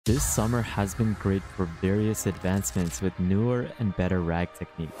This summer has been great for various advancements with newer and better RAG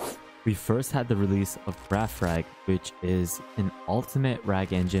techniques. We first had the release of graphrag, which is an ultimate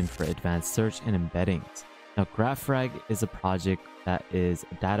RAG engine for advanced search and embeddings. Now, graphrag is a project that is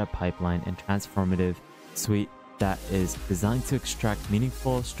a data pipeline and transformative suite that is designed to extract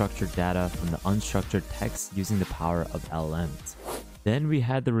meaningful structured data from the unstructured text using the power of LLMs. Then we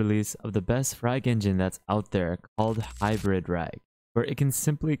had the release of the best RAG engine that's out there called Hybrid RAG, where it can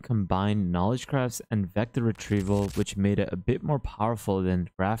simply combine knowledge graphs and vector retrieval, which made it a bit more powerful than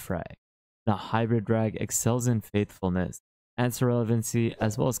graphrag. Now, Hybrid RAG excels in faithfulness, answer relevancy,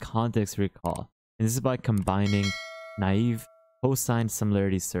 as well as context recall, and this is by combining naive cosine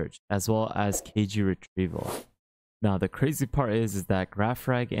similarity search as well as KG retrieval. Now, the crazy part is that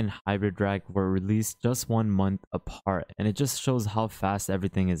graphrag and Hybrid RAG were released just 1 month apart, and it just shows how fast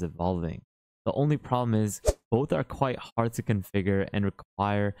everything is evolving. The only problem is both are quite hard to configure and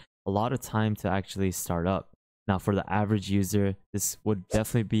require a lot of time to actually start up. Now, for the average user, this would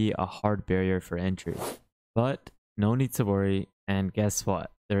definitely be a hard barrier for entry. But no need to worry, and guess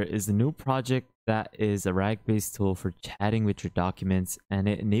what? There is a new project that is a RAG-based tool for chatting with your documents, and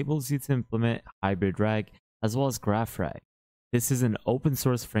it enables you to implement Hybrid RAG as well as graphrag. This is an open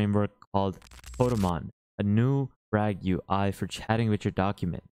source framework called Kotaemon, a new RAG UI for chatting with your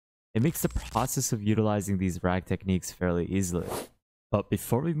document. It makes the process of utilizing these RAG techniques fairly easily. But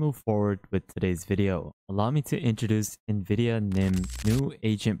before we move forward with today's video, allow me to introduce NVIDIA NIM new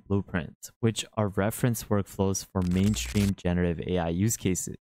agent blueprints, which are reference workflows for mainstream generative AI use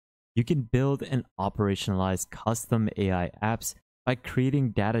cases. You can build and operationalize custom AI apps by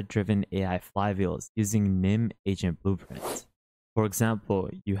creating data-driven AI flywheels using NIM agent blueprints. For example,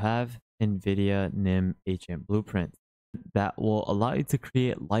 you have NVIDIA NIM agent blueprints that will allow you to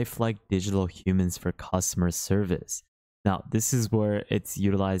create lifelike digital humans for customer service. Now, this is where it's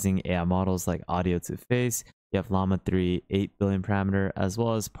utilizing AI models like audio to face. You have Llama 3, 8 billion parameter, as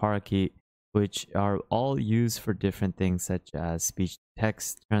well as Parakeet, which are all used for different things such as speech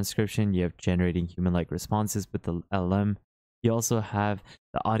text transcription. You have generating human-like responses with the LLM. You also have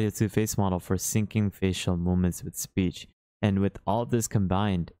the audio to face model for syncing facial movements with speech. And with all this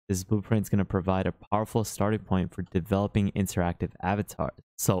combined, this blueprint is going to provide a powerful starting point for developing interactive avatars.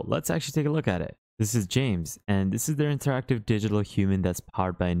 So let's actually take a look at it. This is James, and this is their interactive digital human that's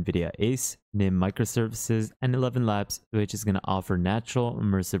powered by NVIDIA ACE, NIM microservices, and 11 Labs, which is going to offer natural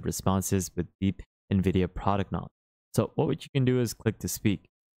immersive responses with deep NVIDIA product knowledge. So what you can do is click to speak.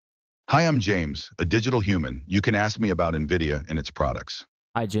 Hi, I'm James, a digital human. You can ask me about NVIDIA and its products.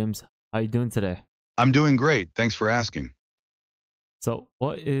 Hi James, how are you doing today? I'm doing great. Thanks for asking. So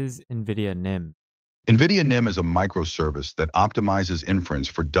what is NVIDIA NIM? NVIDIA NIM is a microservice that optimizes inference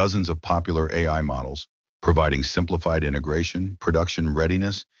for dozens of popular AI models, providing simplified integration, production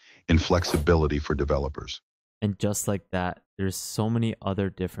readiness, and flexibility for developers. And just like that, there's so many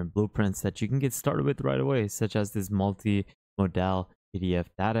other different blueprints that you can get started with right away, such as this multi-modal PDF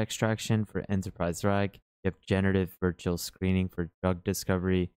data extraction for enterprise RAG. You have generative virtual screening for drug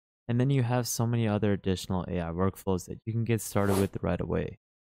discovery. And then you have so many other additional AI workflows that you can get started with right away.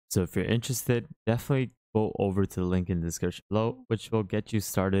 So if you're interested, definitely go over to the link in the description below, which will get you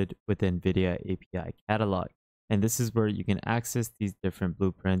started with the NVIDIA API catalog. And this is where you can access these different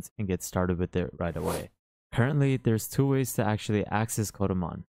blueprints and get started with it right away. Currently, there's 2 ways to actually access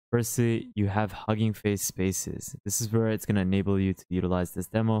Kotaemon. Firstly, you have Hugging Face Spaces. This is where it's going to enable you to utilize this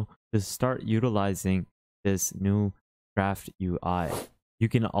demo to start utilizing this new craft UI. You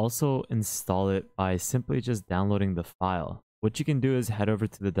can also install it by simply just downloading the file. What you can do is head over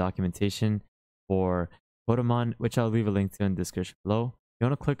to the documentation for Kotaemon, which I'll leave a link to in the description below. You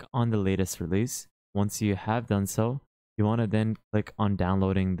want to click on the latest release. Once you have done so, you want to then click on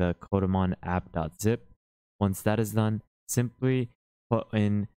downloading the Kotaemon app.zip. Once that is done, simply put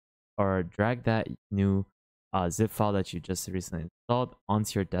in or drag that new zip file that you just recently installed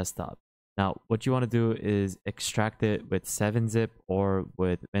onto your desktop. Now, what you want to do is extract it with 7-zip or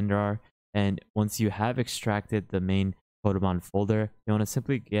with WinRAR. And once you have extracted the main Kotaemon folder, you want to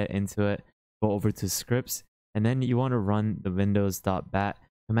simply get into it, go over to scripts, and then you want to run the windows.bat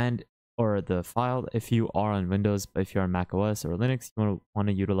command or the file if you are on Windows, but if you're on Mac OS or Linux, you want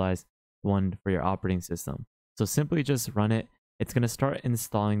to utilize one for your operating system. So simply just run it. It's going to start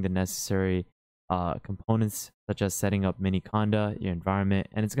installing the necessary components, such as setting up Miniconda, your environment,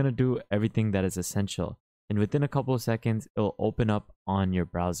 and it's going to do everything that is essential. And within a couple of seconds, it will open up on your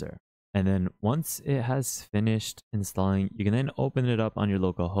browser. And then once it has finished installing, you can then open it up on your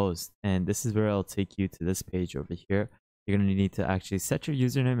local host. And this is where I'll take you to this page over here. You're going to need to actually set your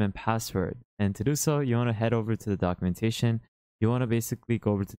username and password. And to do so, you want to head over to the documentation you want to basically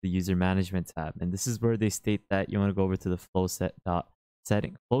go over to the user management tab, and this is where they state that you want to go over to the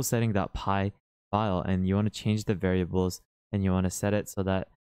flowsetting.py file, and you want to change the variables, and you want to set it so that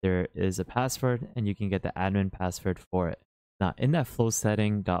there is a password and you can get the admin password for it. Now in that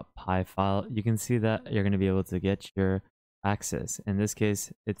flowsetting.py file, you can see that you're going to be able to get your access. In this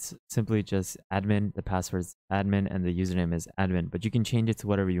case, it's simply just admin, the password is admin, and the username is admin, but you can change it to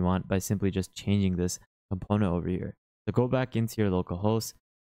whatever you want by simply just changing this component over here. So go back into your local host,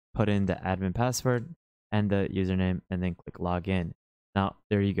 put in the admin password and the username, and then click login. Now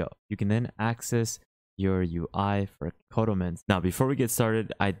there you go. You can then access your UI for Kotaemon. Now before we get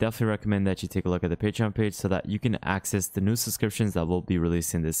started, I definitely recommend that you take a look at the Patreon page so that you can access the new subscriptions that we'll be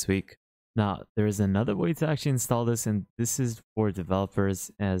releasing this week. Now there is another way to actually install this, and this is for developers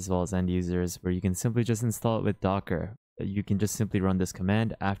as well as end users, where you can simply just install it with Docker. You can just simply run this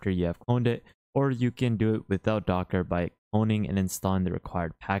command after you have cloned it, or you can do it without Docker by cloning and installing the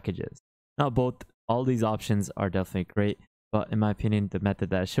required packages. Now all these options are definitely great, but in my opinion, the method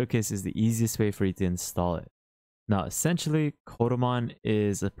that I showcase is the easiest way for you to install it. Now, essentially, Kotaemon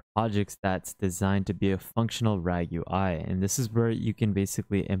is a project that's designed to be a functional RAG UI, and this is where you can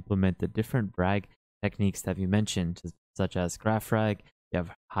basically implement the different RAG techniques that we mentioned, such as graphrag, you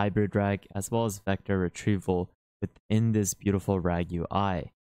have hybrid RAG, as well as vector retrieval within this beautiful RAG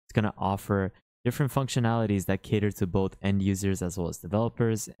UI. It's going to offer different functionalities that cater to both end users as well as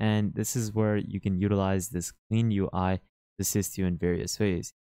developers, and this is where you can utilize this clean UI assist you in various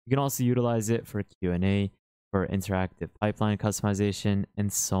ways. You can also utilize it for Q&A, for interactive pipeline customization,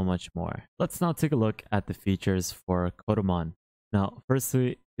 and so much more. Let's now take a look at the features for Kotaemon. Now,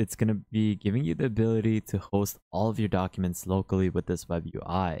 firstly, it's going to be giving you the ability to host all of your documents locally with this web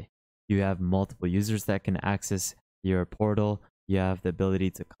UI. You have multiple users that can access your portal. You have the ability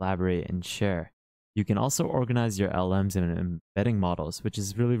to collaborate and share. You can also organize your LLMs and embedding models, which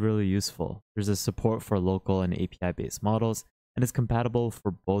is really useful. There's a support for local and API-based models, and it's compatible for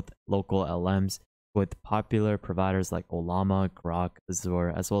both local LLMs with popular providers like Ollama, Groq, Azure,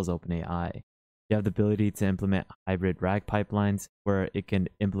 as well as OpenAI. You have the ability to implement hybrid RAG pipelines, where it can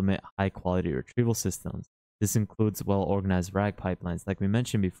implement high-quality retrieval systems. This includes well-organized RAG pipelines, like we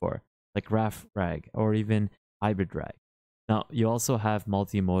mentioned before, like graphrag or even hybrid RAG. Now, you also have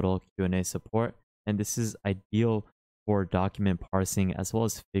multi-modal QA support, and this is ideal for document parsing as well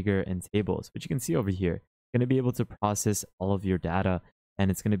as figure and tables, which you can see over here. It's going to be able to process all of your data,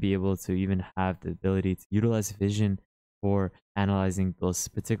 and it's going to be able to even have the ability to utilize vision for analyzing those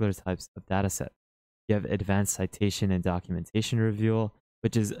particular types of data sets. You have advanced citation and documentation review,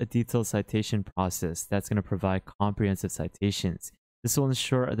 which is a detailed citation process that's going to provide comprehensive citations. This will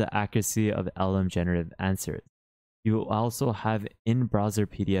ensure the accuracy of LLM generative answers. You also have in-browser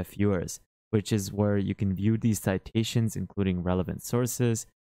PDF viewers, which is where you can view these citations, including relevant sources.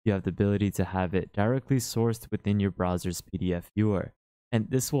 You have the ability to have it directly sourced within your browser's PDF viewer. And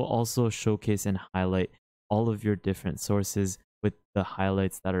this will also showcase and highlight all of your different sources with the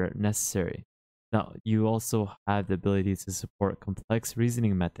highlights that are necessary. Now, you also have the ability to support complex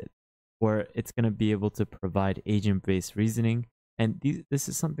reasoning methods, where it's going to be able to provide agent-based reasoning. And this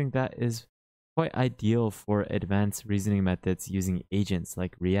is something that is quite ideal for advanced reasoning methods using agents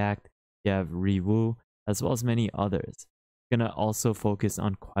like React. You have Revu, as well as many others. It's going to also focus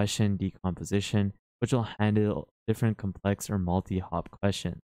on question decomposition, which will handle different complex or multi-hop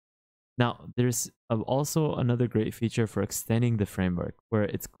questions. Now, there's also another great feature for extending the framework, where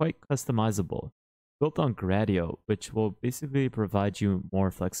it's quite customizable. Built on Gradio, which will basically provide you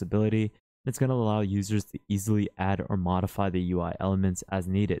more flexibility. It's going to allow users to easily add or modify the UI elements as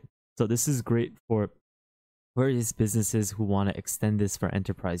needed. So this is great for various businesses who want to extend this for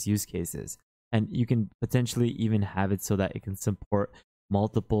enterprise use cases. And you can potentially even have it so that it can support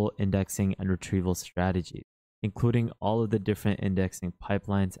multiple indexing and retrieval strategies, including all of the different indexing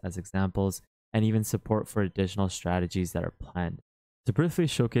pipelines as examples, and even support for additional strategies that are planned. To briefly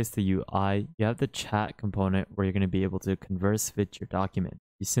showcase the UI, you have the chat component where you're going to be able to converse with your document.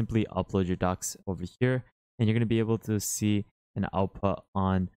 You simply upload your docs over here, and you're going to be able to see an output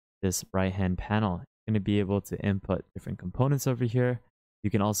on this right-hand panel. You're going to be able to input different components over here.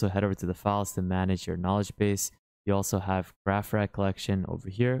 You can also head over to the files to manage your knowledge base. You also have graphrag collection over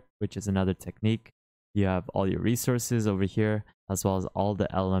here, which is another technique. You have all your resources over here, as well as all the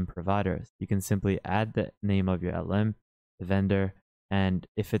LLM providers. You can simply add the name of your LLM, the vendor, and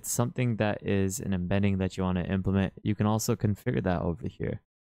if it's something that is an embedding that you want to implement, you can also configure that over here.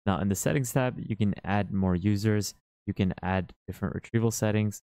 Now in the settings tab, you can add more users, you can add different retrieval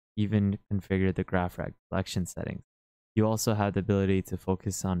settings, even configure the graphrag collection settings. You also have the ability to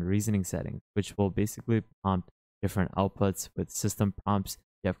focus on reasoning settings, which will basically prompt different outputs with system prompts,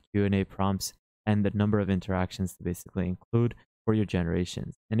 you have Q&A prompts, and the number of interactions to basically include for your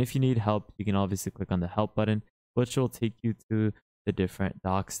generations. And if you need help, you can obviously click on the help button, which will take you to the different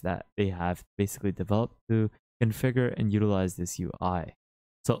docs that they have basically developed to configure and utilize this UI.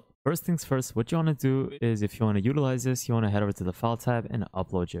 So first things first, what you want to do is if you want to utilize this, you want to head over to the file tab and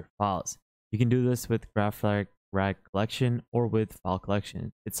upload your files. You can do this with graphrag collection or with file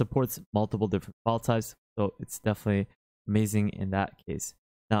collection. It supports multiple different file types, so it's definitely amazing in that case.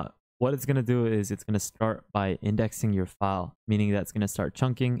 Now, what it's going to do is it's going to start by indexing your file, meaning that it's going to start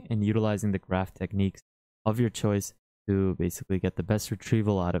chunking and utilizing the graph techniques of your choice to basically get the best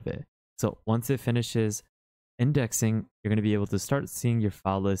retrieval out of it. So once it finishes indexing, you're going to be able to start seeing your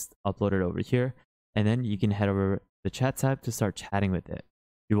file list uploaded over here, and then you can head over the chat tab to start chatting with it.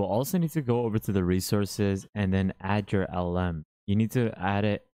 You will also need to go over to the resources and then add your LLM. You need to add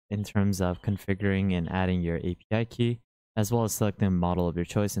it in terms of configuring and adding your API key, as well as selecting a model of your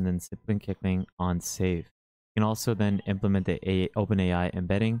choice and then simply clicking on save. You can also then implement the OpenAI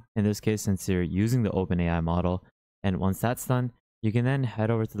embedding, in this case since you're using the OpenAI model. And once that's done, you can then head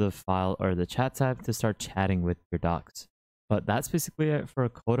over to the file or the chat tab to start chatting with your docs. But that's basically it for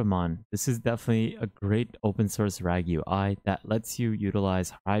Kotaemon. This is definitely a great open source RAG UI that lets you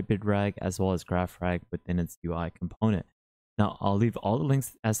utilize hybrid RAG as well as graphrag within its UI component. Now, I'll leave all the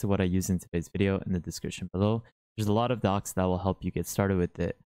links as to what I use in today's video in the description below. There's a lot of docs that will help you get started with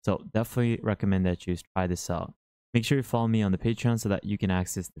it. So definitely recommend that you try this out. Make sure you follow me on the Patreon so that you can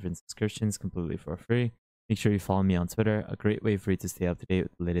access different subscriptions completely for free. Make sure you follow me on Twitter, a great way for you to stay up to date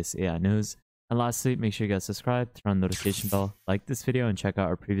with the latest AI news. And lastly, make sure you guys subscribe, turn on the notification bell, like this video, and check out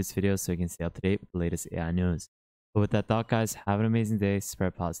our previous videos so you can stay up to date with the latest AI news. But with that thought, guys, have an amazing day,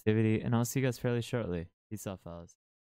 spread positivity, and I'll see you guys fairly shortly. Peace out, fellas.